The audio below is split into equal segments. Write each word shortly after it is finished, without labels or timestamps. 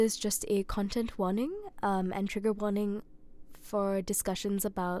is just a content warning and trigger warning for discussions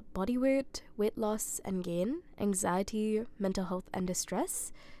about body weight, weight loss and gain, anxiety, mental health and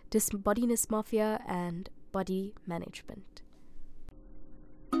distress, body dysmorphia, and body management.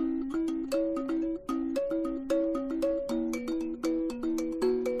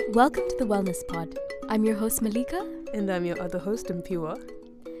 Welcome to the Wellness Pod. I'm your host Maleeka. And I'm your other host, Mpiwa.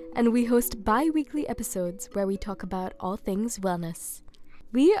 And we host bi-weekly episodes where we talk about all things wellness.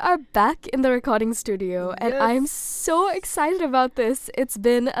 We are back in the recording studio, and I'm so excited about this. It's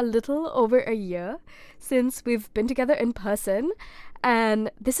been a little over a year since we've been together in person,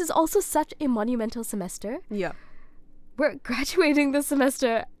 and this is also such a monumental semester. Yeah. We're graduating this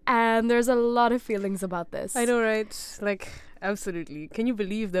semester, and there's a lot of feelings about this. I know, right? Absolutely. Can you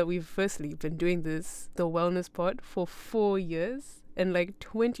believe that we've firstly been doing the Wellness Pod, for 4 years, and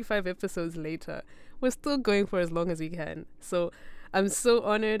 25 episodes later, we're still going for as long as we can. So I'm so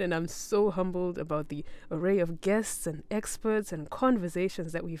honored and I'm so humbled about the array of guests and experts and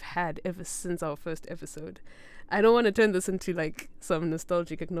conversations that we've had ever since our first episode. I don't want to turn this into some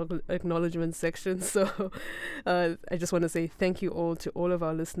nostalgic acknowledgement section, so I just want to say thank you all to all of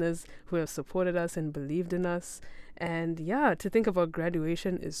our listeners who have supported us and believed in us. And yeah, to think about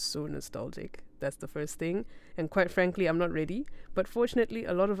graduation is so nostalgic. That's the first thing. And quite frankly, I'm not ready. But fortunately,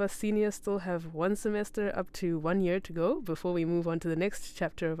 a lot of us seniors still have 1 semester up to 1 year to go before we move on to the next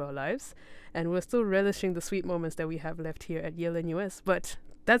chapter of our lives. And we're still relishing the sweet moments that we have left here at Yale NUS. But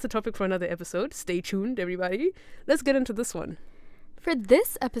that's a topic for another episode. Stay tuned, everybody. Let's get into this one. For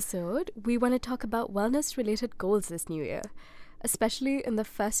this episode, we want to talk about wellness-related goals this new year. Especially in the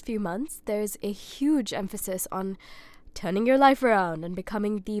first few months, there's a huge emphasis on turning your life around and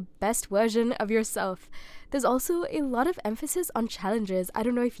becoming the best version of yourself. There's also a lot of emphasis on challenges. I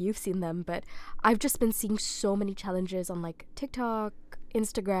don't know if you've seen them, but I've just been seeing so many challenges on TikTok,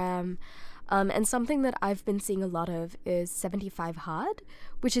 Instagram, and something that I've been seeing a lot of is 75 Hard,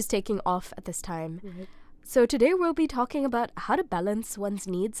 which is taking off at this time. Right. So today we'll be talking about how to balance one's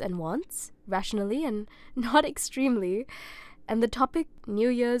needs and wants rationally and not extremely. And the topic, New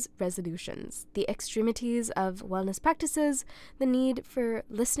Year's resolutions, the extremities of wellness practices, the need for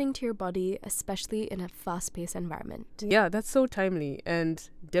listening to your body, especially in a fast-paced environment. Yeah, that's so timely. And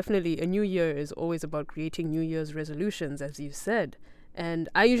definitely a new year is always about creating New Year's resolutions, as you said. And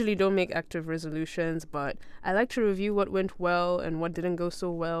I usually don't make active resolutions, but I like to review what went well and what didn't go so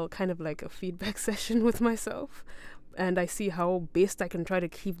well, kind of like a feedback session with myself. And I see how best I can try to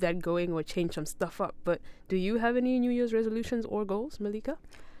keep that going or change some stuff up. But do you have any New Year's resolutions or goals, Maleeka?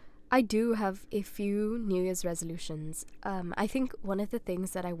 I do have a few New Year's resolutions. I think one of the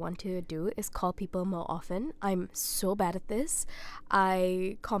things that I want to do is call people more often. I'm so bad at this.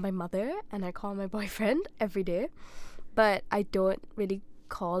 I call my mother and I call my boyfriend every day. But I don't really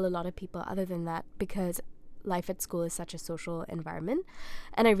call a lot of people other than that because life at school is such a social environment,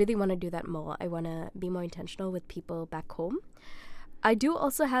 and I really want to do that more. I want to be more intentional with people back home. I do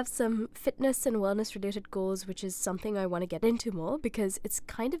also have some fitness and wellness related goals, which is something I want to get into more because it's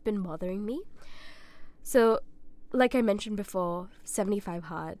kind of been bothering me. So, like I mentioned before, 75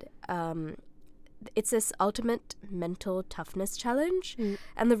 Hard. It's this ultimate mental toughness challenge.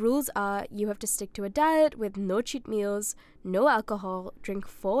 And the rules are you have to stick to a diet with no cheat meals, no alcohol, drink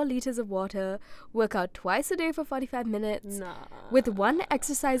 4 liters of water, work out twice a day for 45 minutes, with 1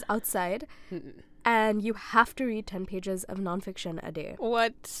 exercise outside, and you have to read 10 pages of nonfiction a day.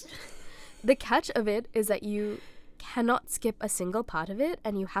 What? The catch of it is that you cannot skip a single part of it,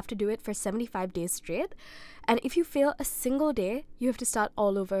 and you have to do it for 75 days straight. And if you fail a single day, you have to start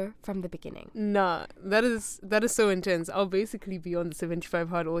all over from the beginning. Nah, that is so intense. I'll basically be on the 75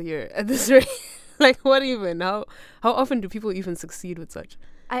 Hard all year at this rate. What even? How often do people even succeed with such?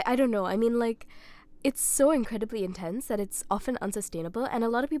 I don't know. I mean, it's so incredibly intense that it's often unsustainable, and a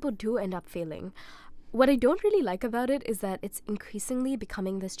lot of people do end up failing. What I don't really like about it is that it's increasingly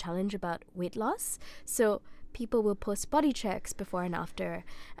becoming this challenge about weight loss. So people will post body checks before and after.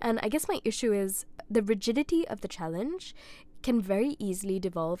 And I guess my issue is the rigidity of the challenge can very easily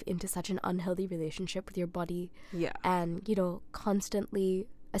devolve into such an unhealthy relationship with your body. Yeah. And, constantly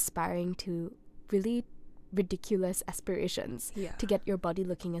aspiring to really ridiculous aspirations to get your body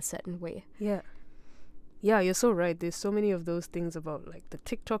looking a certain way. Yeah. Yeah, you're so right. There's so many of those things about the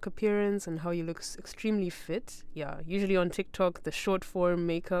TikTok appearance and how you look extremely fit. Yeah, usually on TikTok, the short form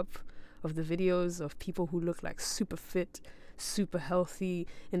makeup of the videos of people who look super fit, super healthy,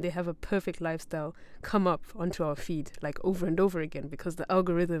 and they have a perfect lifestyle come up onto our feed over and over again because the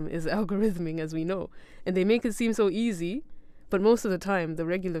algorithm is algorithming, as we know. And they make it seem so easy, but most of the time, the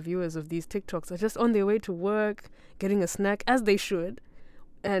regular viewers of these TikToks are just on their way to work, getting a snack, as they should,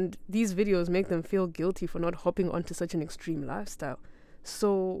 And these videos make them feel guilty for not hopping onto such an extreme lifestyle.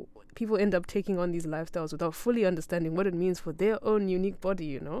 So people end up taking on these lifestyles without fully understanding what it means for their own unique body,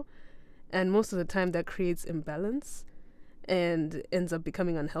 you know? And most of the time that creates imbalance and ends up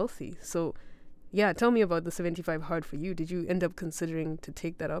becoming unhealthy. So yeah, tell me about the 75 hard for you. Did you end up considering to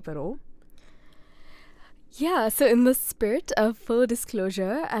take that up at all? Yeah, so in the spirit of full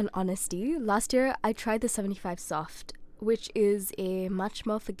disclosure and honesty, last year I tried the 75 soft, which is a much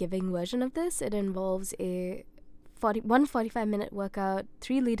more forgiving version of this. It involves a 45-minute workout,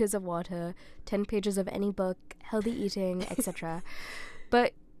 3 liters of water, 10 pages of any book, healthy eating, etc.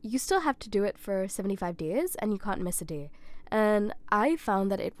 But you still have to do it for 75 days and you can't miss a day. And I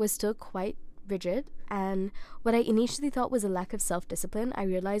found that it was still quite rigid, and what I initially thought was a lack of self-discipline, I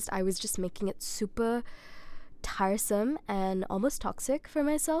realized I was just making it super tiresome and almost toxic for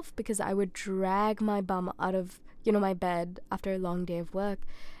myself, because I would drag my bum out of, my bed after a long day of work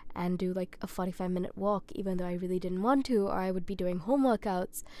and do like a 45-minute walk even though I really didn't want to, or I would be doing home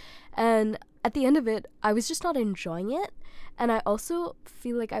workouts, and at the end of it I was just not enjoying it. And I also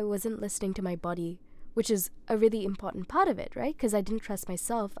feel like I wasn't listening to my body, which is a really important part of it, right? Because I didn't trust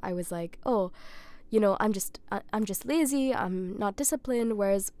myself. I was like, oh, I'm just lazy, I'm not disciplined,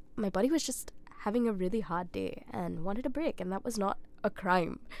 whereas my body was just having a really hard day and wanted a break, and that was not a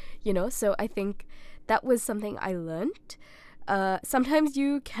crime, So I think that was something I learned. Sometimes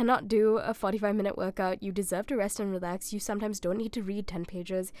you cannot do a 45-minute workout. You deserve to rest and relax. You sometimes don't need to read 10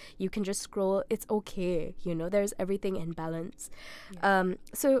 pages. You can just scroll. It's okay. There's everything in balance. Yeah.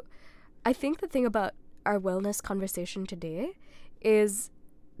 So I think the thing about our wellness conversation today is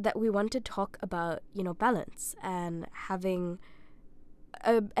that we want to talk about, balance and having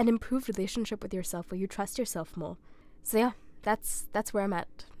an improved relationship with yourself where you trust yourself more. So yeah, that's where I'm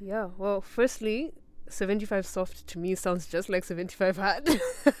at. Yeah, well, firstly, 75 soft to me sounds just like 75 hard.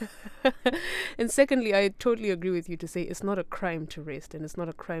 And secondly, I totally agree with you to say it's not a crime to rest, and it's not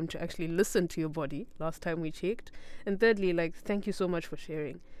a crime to actually listen to your body last time we checked. And thirdly, thank you so much for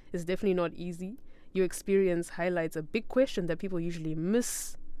sharing. It's definitely not easy. Your experience highlights a big question that people usually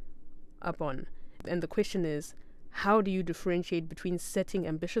miss up on. And the question is, how do you differentiate between setting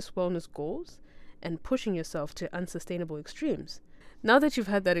ambitious wellness goals and pushing yourself to unsustainable extremes? Now that you've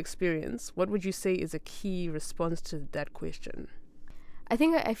had that experience, what would you say is a key response to that question? I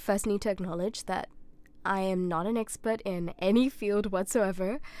think I first need to acknowledge that I am not an expert in any field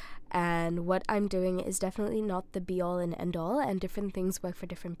whatsoever, and what I'm doing is definitely not the be-all and end-all, and different things work for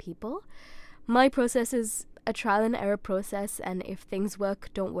different people. My process is a trial and error process, and if things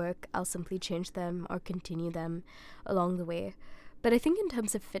don't work, I'll simply change them or continue them along the way. But I think in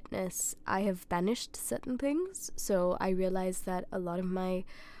terms of fitness, I have banished certain things. So I realized that a lot of my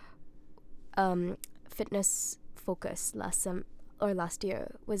fitness focus last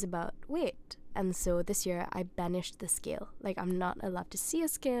year was about weight. And so this year I banished the scale. I'm not allowed to see a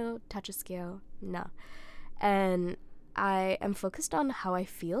scale, touch a scale, no. And I am focused on how I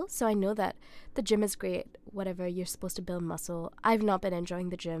feel. So I know that the gym is great, whatever, you're supposed to build muscle. I've not been enjoying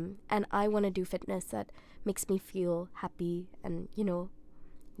the gym, and I want to do fitness that makes me feel happy and,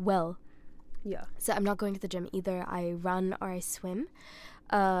 well. Yeah. So I'm not going to the gym either. I run or I swim.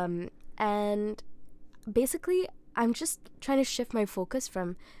 And basically, I'm just trying to shift my focus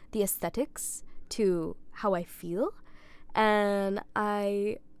from the aesthetics to how I feel. And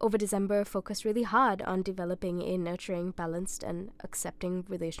I, over December, focused really hard on developing a nurturing, balanced, and accepting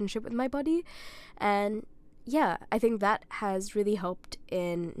relationship with my body. And yeah, I think that has really helped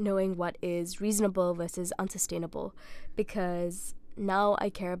in knowing what is reasonable versus unsustainable, because now I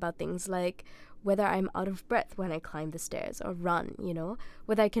care about things like whether I'm out of breath when I climb the stairs or run,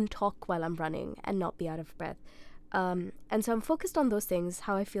 whether I can talk while I'm running and not be out of breath. And so I'm focused on those things,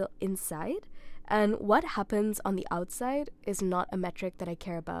 how I feel inside, and what happens on the outside is not a metric that I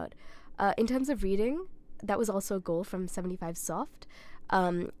care about. In terms of reading, that was also a goal from 75 Soft.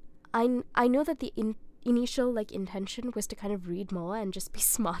 I know that the initial intention was to kind of read more and just be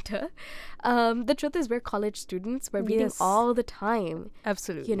smarter. The truth is, we're college students. We're reading all the time.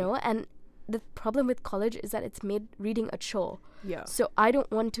 Absolutely. And the problem with college is that it's made reading a chore. Yeah. So I don't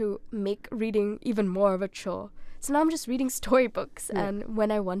want to make reading even more of a chore. So now I'm just reading storybooks and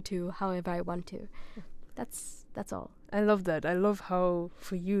when I want to, however I want to. That's all. I love that. I love how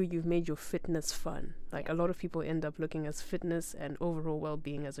for you've made your fitness fun. A lot of people end up looking at fitness and overall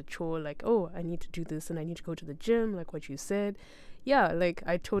well-being as a chore. Oh, I need to do this and I need to go to the gym, like what you said. Yeah,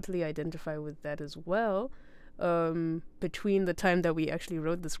 I totally identify with that as well. between the time that we actually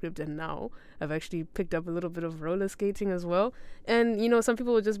wrote the script and now, I've actually picked up a little bit of roller skating as well. And, you know, some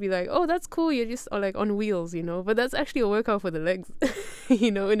people will just be like, oh, that's cool, you're just like on wheels, you know, but that's actually a workout for the legs,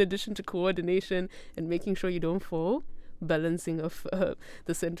 you know, in addition to coordination and making sure you don't fall, balancing of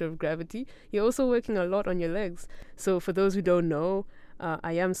the center of gravity, you're also working a lot on your legs. So for those who don't know,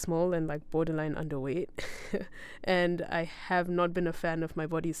 I am small and like borderline underweight and I have not been a fan of my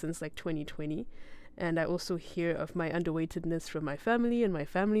body since like 2020. And I also hear of my underweightedness from my family and my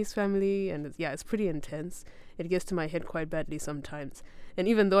family's family. And it's pretty intense. It gets to my head quite badly sometimes. And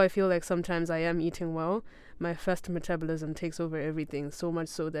even though I feel like sometimes I am eating well, my fast metabolism takes over everything, so much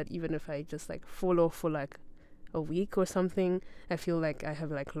so that even if I just like fall off for like a week or something, I feel like I have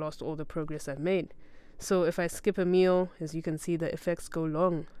like lost all the progress I've made. So if I skip a meal, as you can see, the effects go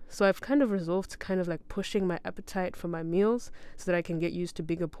long. So I've kind of resolved to kind of like pushing my appetite for my meals so that I can get used to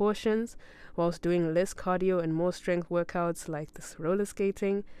bigger portions whilst doing less cardio and more strength workouts like this roller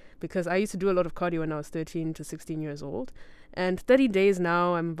skating, because I used to do a lot of cardio when I was 13 to 16 years old. And 30 days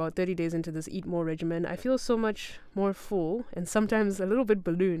now, I'm about 30 days into this eat more regimen. I feel so much more full and sometimes a little bit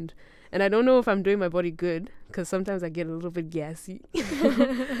ballooned. And I don't know if I'm doing my body good because sometimes I get a little bit gassy.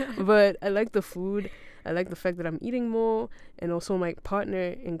 But I like the food. I like the fact that I'm eating more, and also my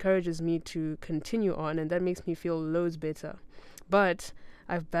partner encourages me to continue on, and that makes me feel loads better. But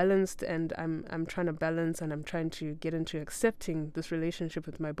I've balanced, and I'm trying to balance, and I'm trying to get into accepting this relationship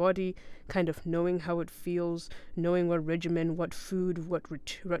with my body, kind of knowing how it feels, knowing what regimen, what food, what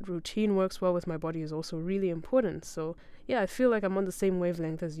routine works well with my body is also really important. So yeah, I feel like I'm on the same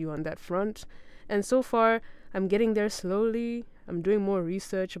wavelength as you on that front. And so far, I'm getting there slowly. I'm doing more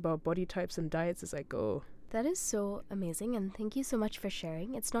research about body types and diets as I go. That is so amazing, and thank you so much for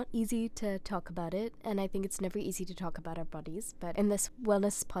sharing. It's not easy to talk about it, and I think it's never easy to talk about our bodies, but in this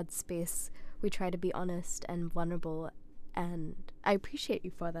wellness pod space, we try to be honest and vulnerable, and I appreciate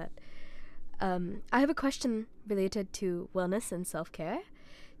you for that. I have a question related to wellness and self-care.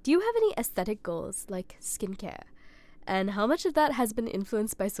 Do you have any aesthetic goals, like skincare? And how much of that has been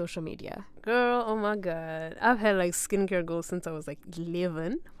influenced by social media? Girl, oh my God. I've had like skincare goals since I was like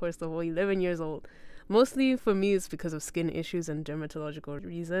 11, first of all, 11 years old. Mostly for me, it's because of skin issues and dermatological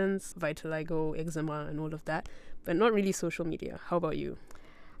reasons, vitiligo, eczema, and all of that, but not really social media. How about you?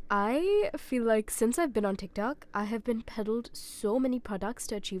 I feel like since I've been on TikTok, I have been peddled so many products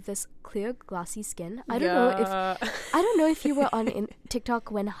to achieve this clear, glassy skin. I don't know if you were on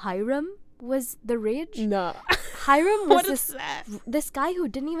TikTok when Hiram was the rage. Nah. Hiram was this guy who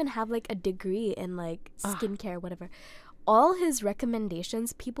didn't even have like a degree in like skincare, whatever. All his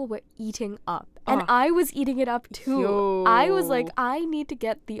recommendations people were eating up, and I was eating it up too. Yo. I was like, I need to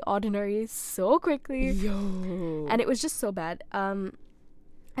get The Ordinary so quickly. Yo. And it was just so bad.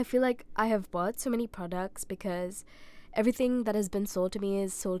 I feel like I have bought so many products because everything that has been sold to me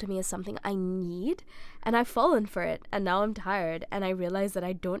as something I need, and I've fallen for it, and now I'm tired, and I realize that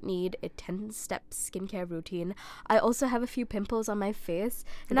I don't need a 10-step skincare routine. I also have a few pimples on my face,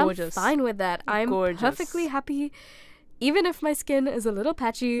 and Gorgeous. I'm fine with that. I'm perfectly happy. Even if my skin is a little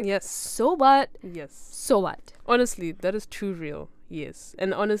patchy, Yes. so what? Yes. So what? Honestly, that is too real. Yes.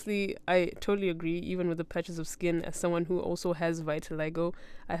 And honestly, I totally agree. Even with the patches of skin, as someone who also has vitiligo,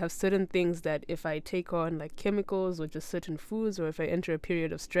 I have certain things that if I take on like chemicals or just certain foods, or if I enter a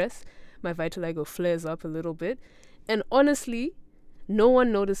period of stress, my vitiligo flares up a little bit. And honestly, no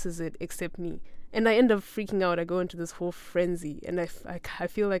one notices it except me. And I end up freaking out. I go into this whole frenzy, and I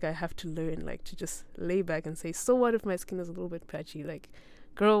feel like I have to learn, like, to just lay back and say, so what if my skin is a little bit patchy? Like,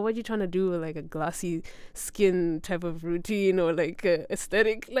 girl, what are you trying to do with like a glassy skin type of routine or like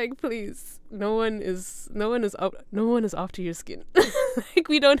aesthetic? Like, please, no one is after your skin. Like,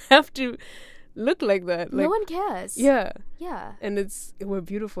 we don't have to look like that. Like, no one cares. Yeah. Yeah. And we're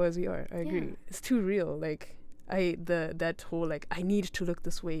beautiful as we are. I agree. Yeah. It's too real. Like, that whole like, I need to look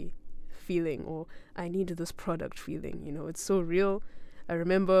this way feeling, or I need this product feeling, you know, it's so real. I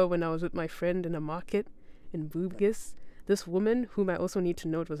remember when I was with my friend in a market in Boobgis, this woman, whom I also need to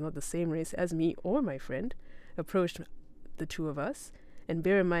note was not the same race as me or my friend, approached the two of us. And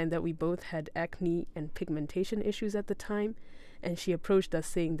bear in mind that we both had acne and pigmentation issues at the time, and she approached us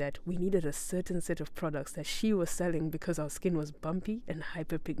saying that we needed a certain set of products that she was selling because our skin was bumpy and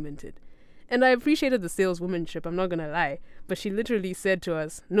hyperpigmented. And I appreciated the saleswomanship, I'm not gonna lie. But she literally said to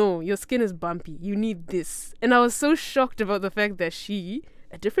us, no, your skin is bumpy, you need this. And I was so shocked about the fact that she,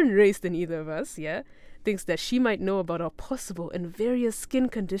 a different race than either of us, yeah, thinks that she might know about our possible and various skin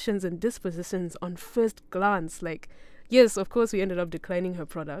conditions and dispositions on first glance. Like, yes, of course we ended up declining her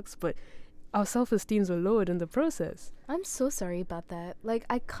products, but our self-esteems were lowered in the process. I'm so sorry about that. Like,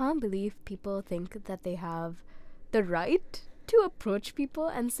 I can't believe people think that they have the right to approach people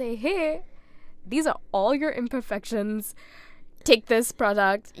and say, hey, these are all your imperfections. Take this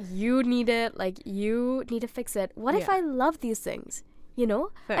product. You need it. Like, you need to fix it. What if Yeah. I love these things? You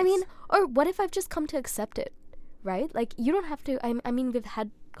know? I Facts. mean, or what if I've just come to accept it? Right? Like, you don't have to. I mean, we've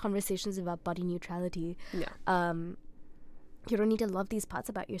had conversations about body neutrality. Yeah. You don't need to love these parts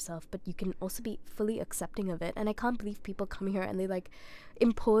about yourself, but you can also be fully accepting of it. And I can't believe people come here and they like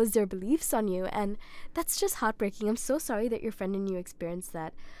impose their beliefs on you, and that's just heartbreaking. I'm so sorry that your friend and you experienced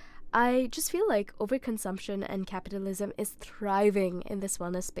that. I just feel like overconsumption and capitalism is thriving in this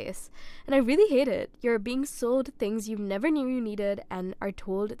wellness space, and I really hate it. You're being sold things you never knew you needed and are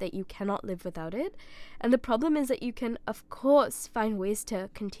told that you cannot live without it. And the problem is that you can, of course, find ways to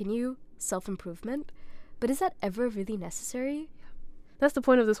continue self-improvement, but is that ever really necessary? That's the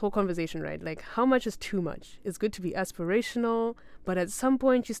point of this whole conversation, right? Like, how much is too much? It's good to be aspirational, but at some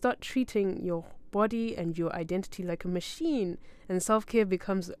point you start treating your body and your identity like a machine, and self-care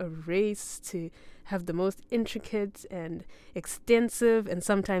becomes a race to have the most intricate and extensive and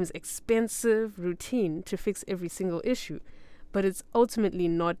sometimes expensive routine to fix every single issue. But it's ultimately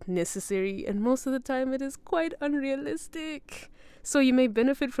not necessary, and most of the time it is quite unrealistic. So you may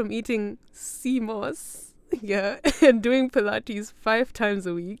benefit from eating sea moss, yeah, and doing Pilates 5 times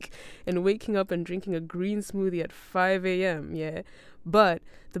a week and waking up and drinking a green smoothie at 5 a.m., yeah. But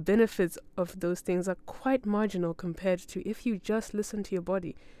the benefits of those things are quite marginal compared to if you just listen to your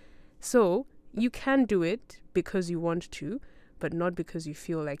body. So you can do it because you want to, but not because you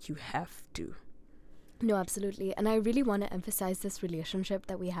feel like you have to. No, absolutely. And I really want to emphasize this relationship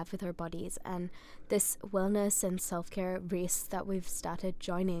that we have with our bodies and this wellness and self-care race that we've started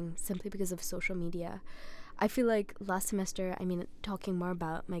joining simply because of social media. I feel like last semester, talking more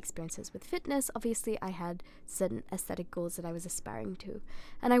about my experiences with fitness, obviously I had certain aesthetic goals that I was aspiring to.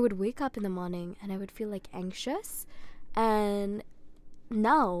 And I would wake up in the morning and I would feel like anxious. And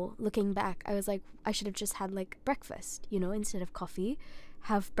now, looking back, I was like, I should have just had like breakfast, instead of coffee.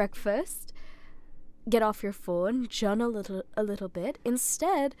 Have breakfast, get off your phone, journal a little bit.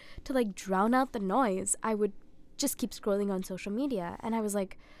 Instead, to like drown out the noise, I would just keep scrolling on social media. And I was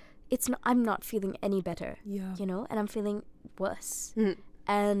like, I'm not feeling any better, and I'm feeling worse.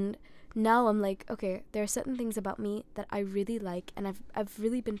 And now I'm like, okay, there are certain things about me that I really like and I've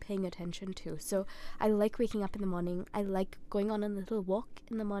really been paying attention to. So I like waking up in the morning. I like going on a little walk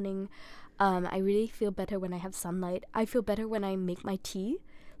in the morning. I really feel better when I have sunlight. I feel better when I make my tea.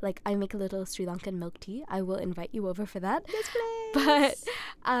 Like, I make a little Sri Lankan milk tea. I will invite you over for that. Yes, please. But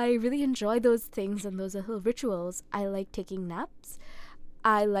I really enjoy those things and those little rituals. I like taking naps.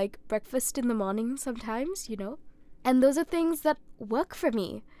 I like breakfast in the morning sometimes, and those are things that work for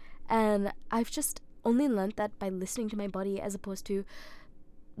me. And I've just only learned that by listening to my body as opposed to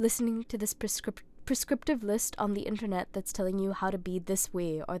listening to this prescriptive list on the internet that's telling you how to be this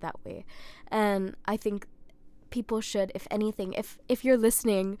way or that way. And I think people should, if anything, if you're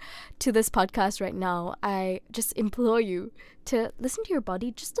listening to this podcast right now, I just implore you to listen to your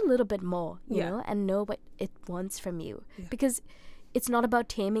body just a little bit more, you know, and know what it wants from you. Because it's not about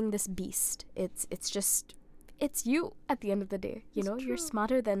taming this beast. It's you at the end of the day. You're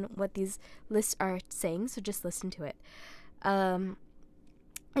smarter than what these lists are saying, so just listen to it.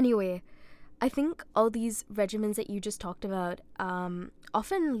 Anyway, I think all these regimens that you just talked about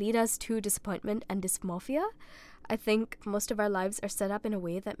often lead us to disappointment and dysmorphia. I think most of our lives are set up in a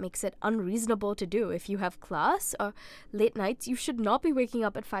way that makes it unreasonable to do. If you have class or late nights, you should not be waking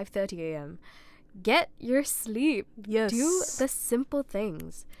up at 5:30 a.m. Get your sleep. Yes. Do the simple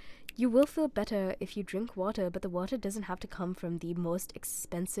things. You will feel better if you drink water, but the water doesn't have to come from the most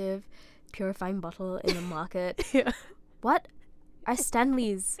expensive purifying bottle in the market. What are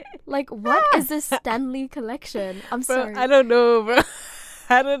Stanleys? Like, what is this Stanley collection? I'm sorry. I don't know, bro.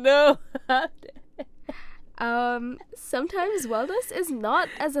 I don't know. Sometimes wellness is not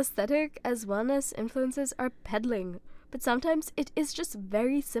as aesthetic as wellness influencers are peddling, but sometimes it is just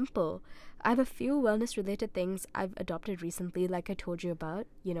very simple. I have a few wellness-related things I've adopted recently, like I told you about,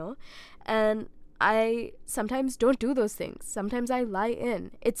 and I sometimes don't do those things. Sometimes I lie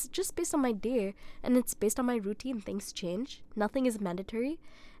in. It's just based on my day, and it's based on my routine. Things change. Nothing is mandatory,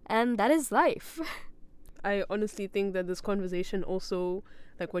 and that is life. I honestly think that this conversation also,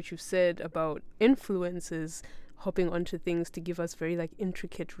 like what you said about influences hopping onto things to give us very like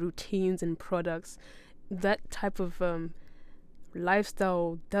intricate routines and products, that type of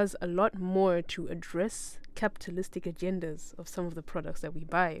lifestyle does a lot more to address capitalistic agendas of some of the products that we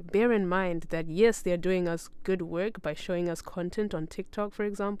buy. Bear in mind that yes, they're doing us good work by showing us content on TikTok, for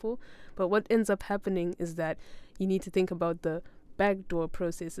example, but what ends up happening is that you need to think about the backdoor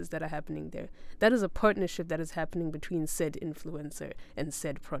processes that are happening there. That is a partnership that is happening between said influencer and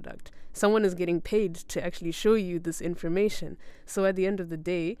said product. Someone is getting paid to actually show you this information. So at the end of the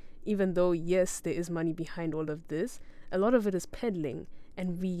day, even though yes, there is money behind all of this, a lot of it is peddling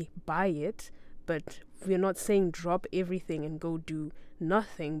and we buy it, but we're not saying drop everything and go do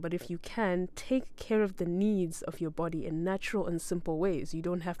nothing. But if you can, take care of the needs of your body in natural and simple ways. You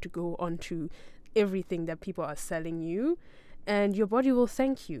don't have to go on to everything that people are selling you, and your body will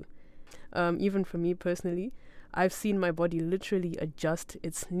thank you. Even for me personally, I've seen my body literally adjust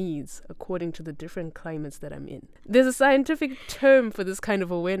its needs according to the different climates that I'm in. There's a scientific term for this kind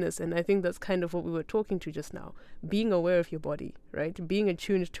of awareness, and I think that's kind of what we were talking to just now. Being aware of your body, right? Being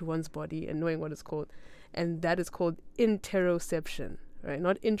attuned to one's body and knowing what it's called. And that is called interoception, right?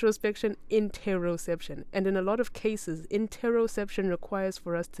 Not introspection, interoception. And in a lot of cases, interoception requires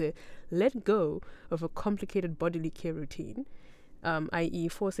for us to let go of a complicated bodily care routine, i.e.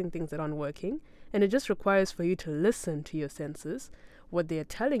 forcing things that aren't working. And it just requires for you to listen to your senses, what they are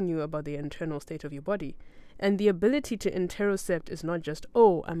telling you about the internal state of your body. And the ability to interocept is not just,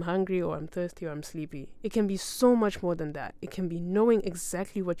 oh, I'm hungry or I'm thirsty or I'm sleepy. It can be so much more than that. It can be knowing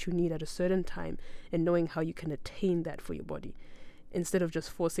exactly what you need at a certain time and knowing how you can attain that for your body, instead of just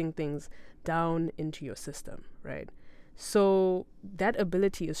forcing things down into your system, right? So that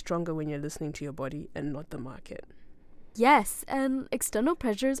ability is stronger when you're listening to your body and not the market. Yes, and external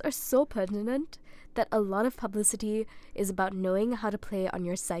pressures are so pertinent that a lot of publicity is about knowing how to play on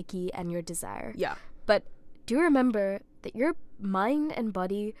your psyche and your desire. Yeah. But do remember that your mind and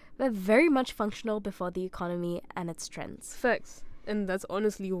body were very much functional before the economy and its trends. Facts. And that's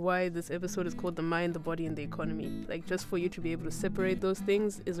honestly why this episode is called The Mind, the Body, and the Economy. Like, just for you to be able to separate those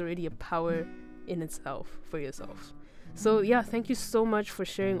things is already a power in itself for yourself. So yeah, thank you so much for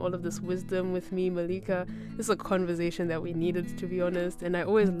sharing all of this wisdom with me, Maleeka. This is a conversation that we needed, to be honest. And I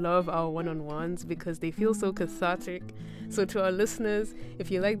always love our one-on-ones because they feel so cathartic. So to our listeners,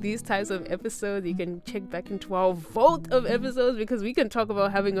 if you like these types of episodes, you can check back into our vault of episodes because we can talk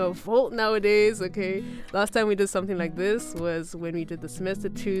about having a vault nowadays, okay? Last time we did something like this was when we did the Semester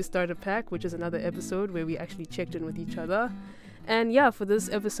 2 Starter Pack, which is another episode where we actually checked in with each other. And yeah, for this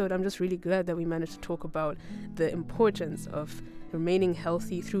episode, I'm just really glad that we managed to talk about the importance of remaining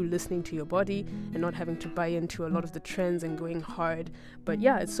healthy through listening to your body and not having to buy into a lot of the trends and going hard. But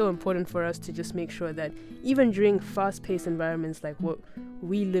yeah, it's so important for us to just make sure that even during fast-paced environments like what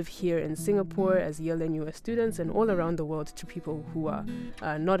we live here in Singapore as Yale and US students and all around the world to people who are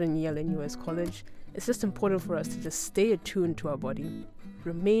not in Yale and US college, it's just important for us to just stay attuned to our body,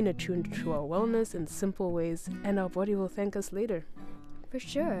 remain attuned to our wellness in simple ways, and our body will thank us later. For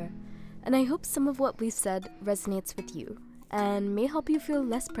sure. And I hope some of what we've said resonates with you and may help you feel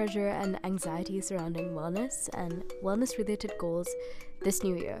less pressure and anxiety surrounding wellness and wellness-related goals this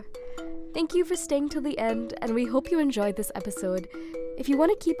new year. Thank you for staying till the end, and we hope you enjoyed this episode. If you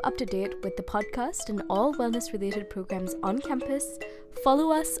want to keep up to date with the podcast and all wellness-related programs on campus,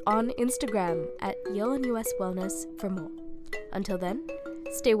 follow us on Instagram at Yale and US Wellness for more. Until then,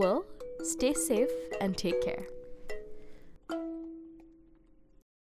 stay well, stay safe, and take care.